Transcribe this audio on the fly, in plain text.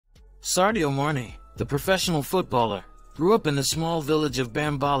Sadio Mané, the professional footballer, grew up in the small village of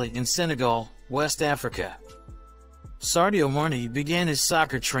Bambali in Senegal, West Africa. Sadio Mané began his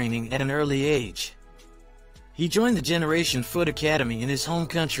soccer training at an early age. He joined the Generation Foot Academy in his home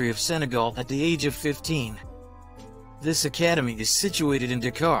country of Senegal at the age of 15. This academy is situated in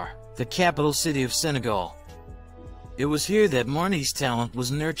Dakar, the capital city of Senegal. It was here that Mané's talent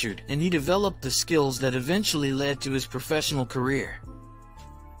was nurtured and he developed the skills that eventually led to his professional career.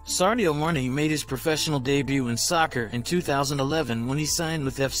 Sadio Mané made his professional debut in soccer in 2011 when he signed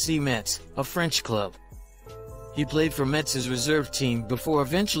with FC Metz, a French club. He played for Metz's reserve team before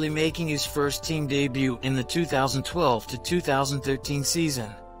eventually making his first team debut in the 2012 to 2013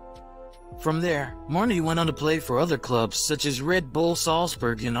 season. From there, Mané went on to play for other clubs such as Red Bull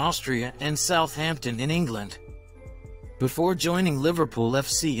Salzburg in Austria and Southampton in England, before joining Liverpool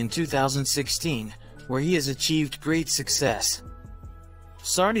FC in 2016, where he has achieved great success.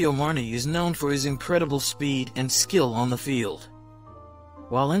 Sadio Mané is known for his incredible speed and skill on the field.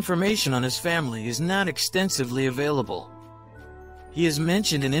 While information on his family is not extensively available, he has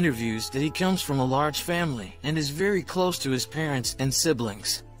mentioned in interviews that he comes from a large family and is very close to his parents and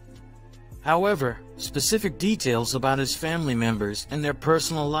siblings. However, specific details about his family members and their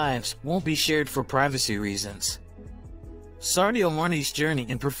personal lives won't be shared for privacy reasons. Sadio Mané's journey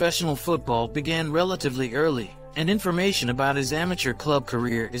in professional football began relatively early, and information about his amateur club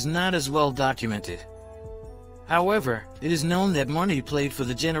career is not as well documented. However, it is known that Mané played for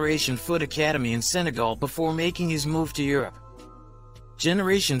the Generation Foot Academy in Senegal before making his move to Europe.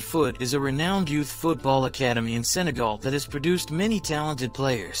 Generation Foot is a renowned youth football academy in Senegal that has produced many talented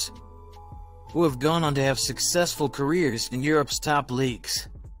players who have gone on to have successful careers in Europe's top leagues.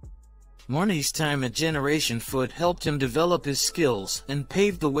 Mané's time at Generation Foot helped him develop his skills and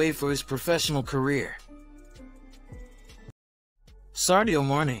paved the way for his professional career. Sadio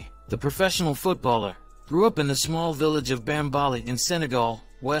Mané, the professional footballer, grew up in the small village of Bambali in Senegal,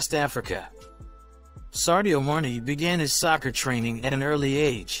 West Africa. Sadio Mané began his soccer training at an early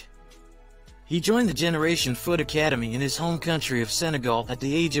age. He joined the Generation Foot Academy in his home country of Senegal at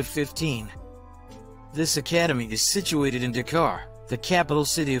the age of 15. This academy is situated in Dakar, the capital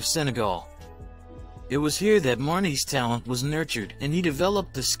city of Senegal. It was here that Mané's talent was nurtured and he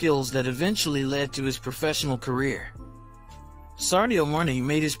developed the skills that eventually led to his professional career. Sadio Mané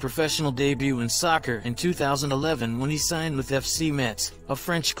made his professional debut in soccer in 2011 when he signed with FC Metz, a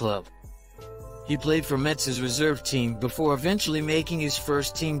French club. He played for Metz's reserve team before eventually making his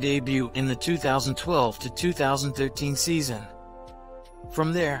first team debut in the 2012 to 2013 season.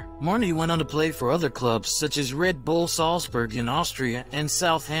 From there, Mané went on to play for other clubs such as Red Bull Salzburg in Austria and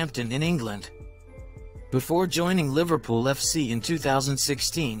Southampton in England, before joining Liverpool FC in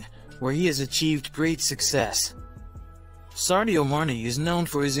 2016, where he has achieved great success. Sadio Mané is known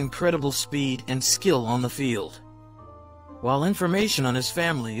for his incredible speed and skill on the field. While information on his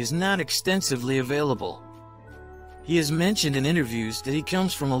family is not extensively available, he has mentioned in interviews that he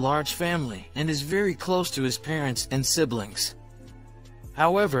comes from a large family and is very close to his parents and siblings.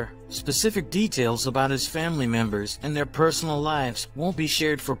 However, specific details about his family members and their personal lives won't be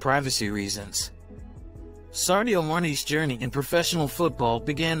shared for privacy reasons. Sadio Mané's journey in professional football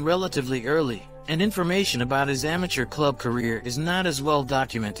began relatively early, and information about his amateur club career is not as well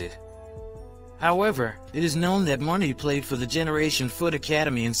documented. However, it is known that Mané played for the Generation Foot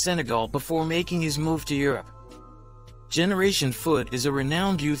Academy in Senegal before making his move to Europe. Generation Foot is a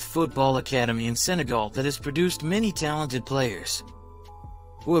renowned youth football academy in Senegal that has produced many talented players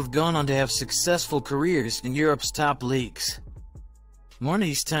who have gone on to have successful careers in Europe's top leagues.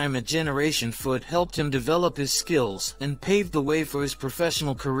 Mané's time at Generation Foot helped him develop his skills and paved the way for his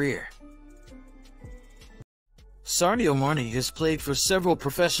professional career. Sadio Mané has played for several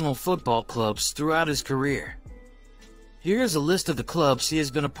professional football clubs throughout his career. Here is a list of the clubs he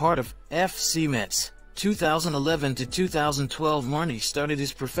has been a part of. FC Metz, 2011 to 2012. Mané started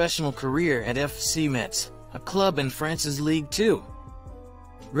his professional career at FC Metz, a club in France's Ligue 2.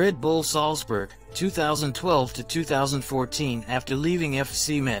 Red Bull Salzburg, 2012 to 2014. After leaving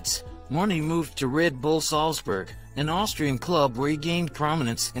FC Metz, Mané moved to Red Bull Salzburg, an Austrian club where he gained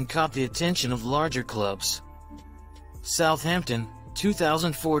prominence and caught the attention of larger clubs. Southampton,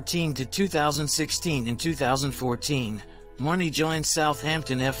 2014 to 2016. In 2014, Mané joined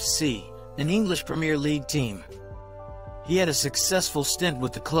Southampton FC, an English Premier League team. He had a successful stint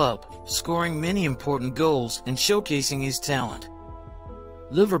with the club, scoring many important goals and showcasing his talent.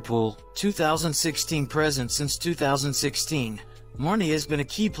 Liverpool, 2016 present. Since 2016, Mané has been a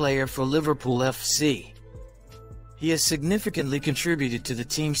key player for Liverpool FC. He has significantly contributed to the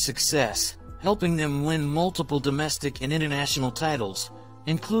team's success, helping them win multiple domestic and international titles,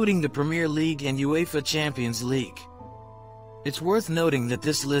 including the Premier League and UEFA Champions League. It's worth noting that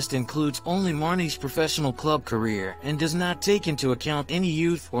this list includes only Mané's professional club career and does not take into account any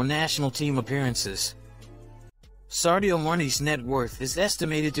youth or national team appearances. Sadio Mané's net worth is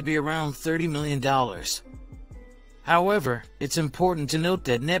estimated to be around $30 million. However, it's important to note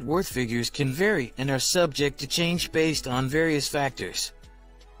that net worth figures can vary and are subject to change based on various factors,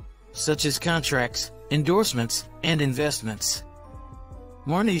 such as contracts, endorsements, and investments.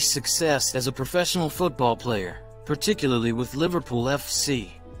 Mané's success as a professional football player, particularly with Liverpool FC,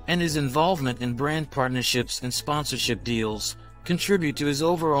 and his involvement in brand partnerships and sponsorship deals, contribute to his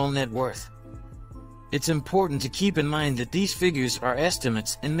overall net worth. It's important to keep in mind that these figures are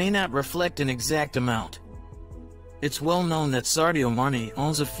estimates and may not reflect an exact amount. It's well known that Sadio Mané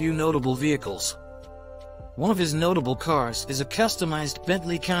owns a few notable vehicles. One of his notable cars is a customized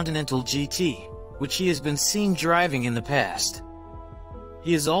Bentley Continental GT, which he has been seen driving in the past.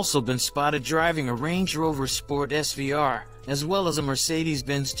 He has also been spotted driving a Range Rover Sport SVR, as well as a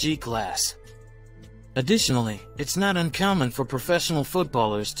Mercedes-Benz G-Class. Additionally, it's not uncommon for professional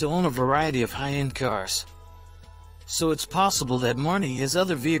footballers to own a variety of high-end cars. So it's possible that Mané has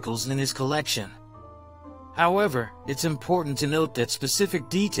other vehicles in his collection. However, it's important to note that specific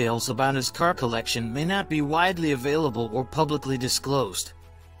details about his car collection may not be widely available or publicly disclosed.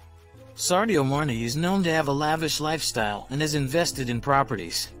 Sadio Mané is known to have a lavish lifestyle and has invested in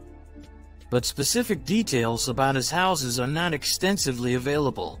properties. But specific details about his houses are not extensively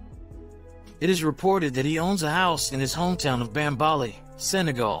available. It is reported that he owns a house in his hometown of Bambali,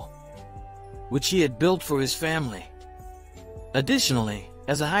 Senegal, which he had built for his family. Additionally,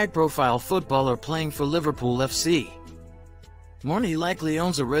 as a high-profile footballer playing for Liverpool FC, Mané likely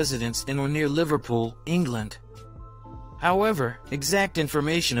owns a residence in or near Liverpool, England. However, exact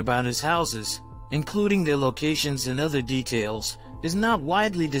information about his houses, including their locations and other details, is not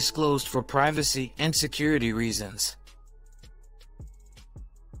widely disclosed for privacy and security reasons.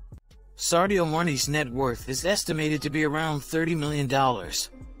 Sadio Mané's net worth is estimated to be around $30 million.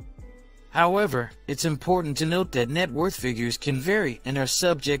 However, it's important to note that net worth figures can vary and are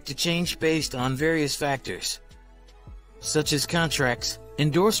subject to change based on various factors, such as contracts,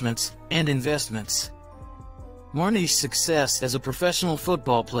 endorsements, and investments. Mané's success as a professional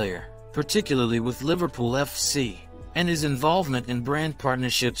football player, particularly with Liverpool FC, and his involvement in brand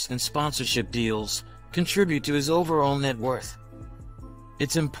partnerships and sponsorship deals, contribute to his overall net worth.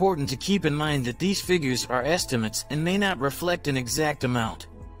 It's important to keep in mind that these figures are estimates and may not reflect an exact amount.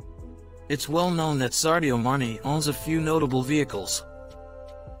 It's well known that Sadio Mané owns a few notable vehicles.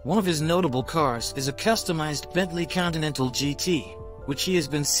 One of his notable cars is a customized Bentley Continental GT, which he has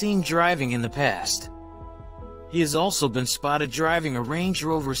been seen driving in the past. He has also been spotted driving a Range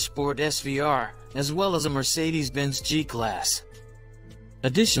Rover Sport SVR, as well as a Mercedes-Benz G-Class.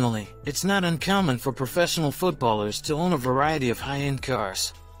 Additionally, it's not uncommon for professional footballers to own a variety of high-end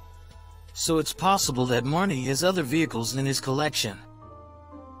cars. So it's possible that Mané has other vehicles in his collection.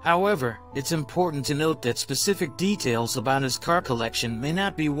 However, it's important to note that specific details about his car collection may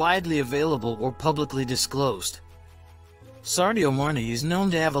not be widely available or publicly disclosed. Sadio Mané is known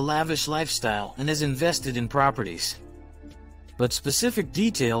to have a lavish lifestyle and has invested in properties. But specific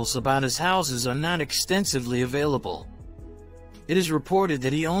details about his houses are not extensively available. It is reported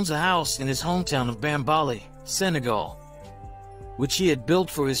that he owns a house in his hometown of Bambali, Senegal, which he had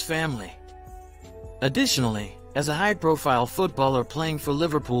built for his family. Additionally, as a high-profile footballer playing for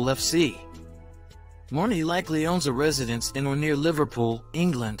Liverpool FC, Mané likely owns a residence in or near Liverpool,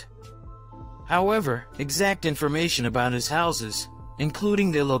 England. However, exact information about his houses,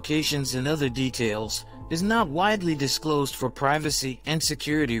 including their locations and other details, is not widely disclosed for privacy and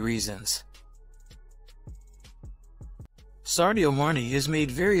security reasons. Sadio Mané has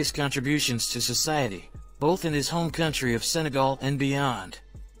made various contributions to society, both in his home country of Senegal and beyond.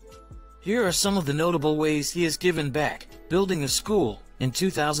 Here are some of the notable ways he has given back. Building a school. In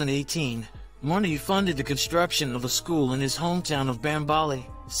 2018, Mané funded the construction of a school in his hometown of Bambali,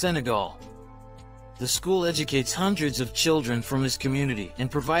 Senegal. The school educates hundreds of children from his community and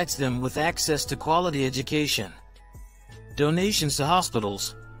provides them with access to quality education. Donations to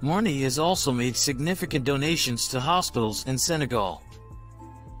hospitals. Mané has also made significant donations to hospitals in Senegal,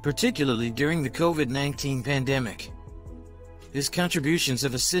 particularly during the COVID-19 pandemic. His contributions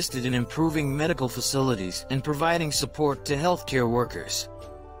have assisted in improving medical facilities and providing support to healthcare workers.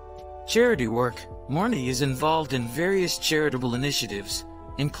 Charity work. Mané is involved in various charitable initiatives,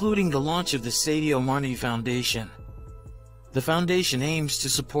 including the launch of the Saido Mané Foundation. The foundation aims to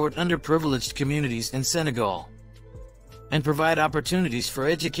support underprivileged communities in Senegal and provide opportunities for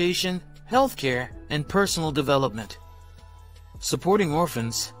education, healthcare, and personal development. Supporting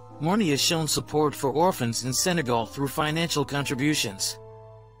orphans, Mané has shown support for orphans in Senegal through financial contributions.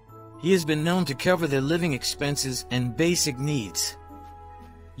 He has been known to cover their living expenses and basic needs.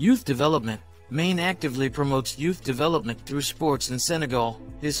 Youth development, Mané actively promotes youth development through sports in Senegal,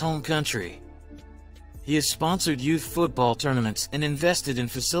 his home country. He has sponsored youth football tournaments and invested in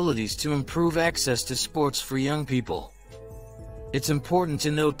facilities to improve access to sports for young people. It's important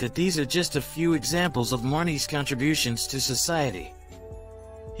to note that these are just a few examples of Mané's contributions to society.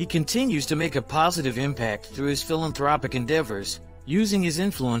 He continues to make a positive impact through his philanthropic endeavors, using his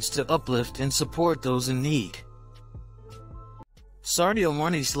influence to uplift and support those in need. Sadio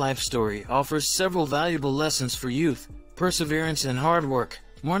Mané's life story offers several valuable lessons for youth: perseverance and hard work.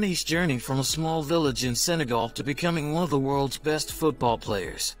 Mané's journey from a small village in Senegal to becoming one of the world's best football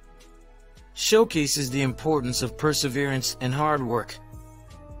players showcases the importance of perseverance and hard work.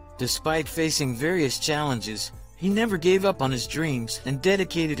 Despite facing various challenges, he never gave up on his dreams and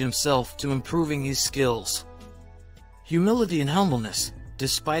dedicated himself to improving his skills. Humility and humbleness.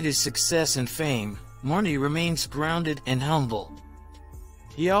 Despite his success and fame, Mané remains grounded and humble.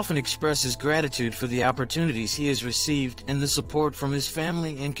 He often expresses gratitude for the opportunities he has received and the support from his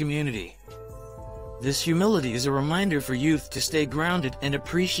family and community. This humility is a reminder for youth to stay grounded and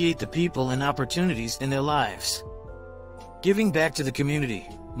appreciate the people and opportunities in their lives. Giving back to the community.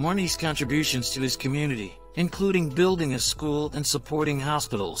 Mané's contributions to his community, including building a school and supporting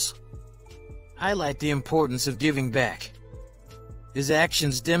hospitals, highlight the importance of giving back. His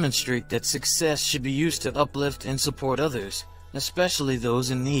actions demonstrate that success should be used to uplift and support others, especially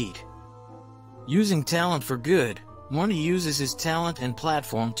those in need. Using talent for good. Mané uses his talent and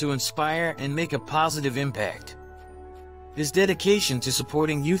platform to inspire and make a positive impact. His dedication to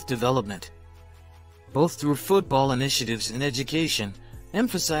supporting youth development, both through football initiatives and education,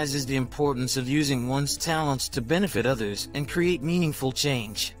 emphasizes the importance of using one's talents to benefit others and create meaningful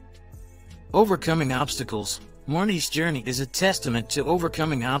change. Overcoming obstacles. Mané's journey is a testament to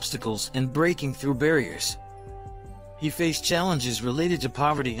overcoming obstacles and breaking through barriers. He faced challenges related to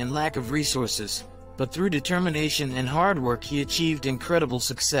poverty and lack of resources, but through determination and hard work he achieved incredible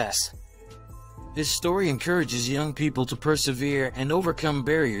success. His story encourages young people to persevere and overcome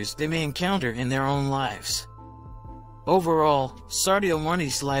barriers they may encounter in their own lives. Overall, Sadio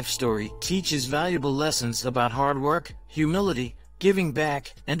Mané's life story teaches valuable lessons about hard work, humility, giving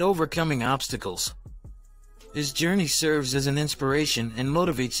back, and overcoming obstacles. His journey serves as an inspiration and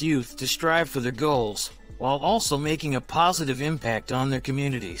motivates youth to strive for their goals, while also making a positive impact on their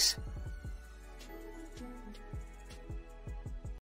communities.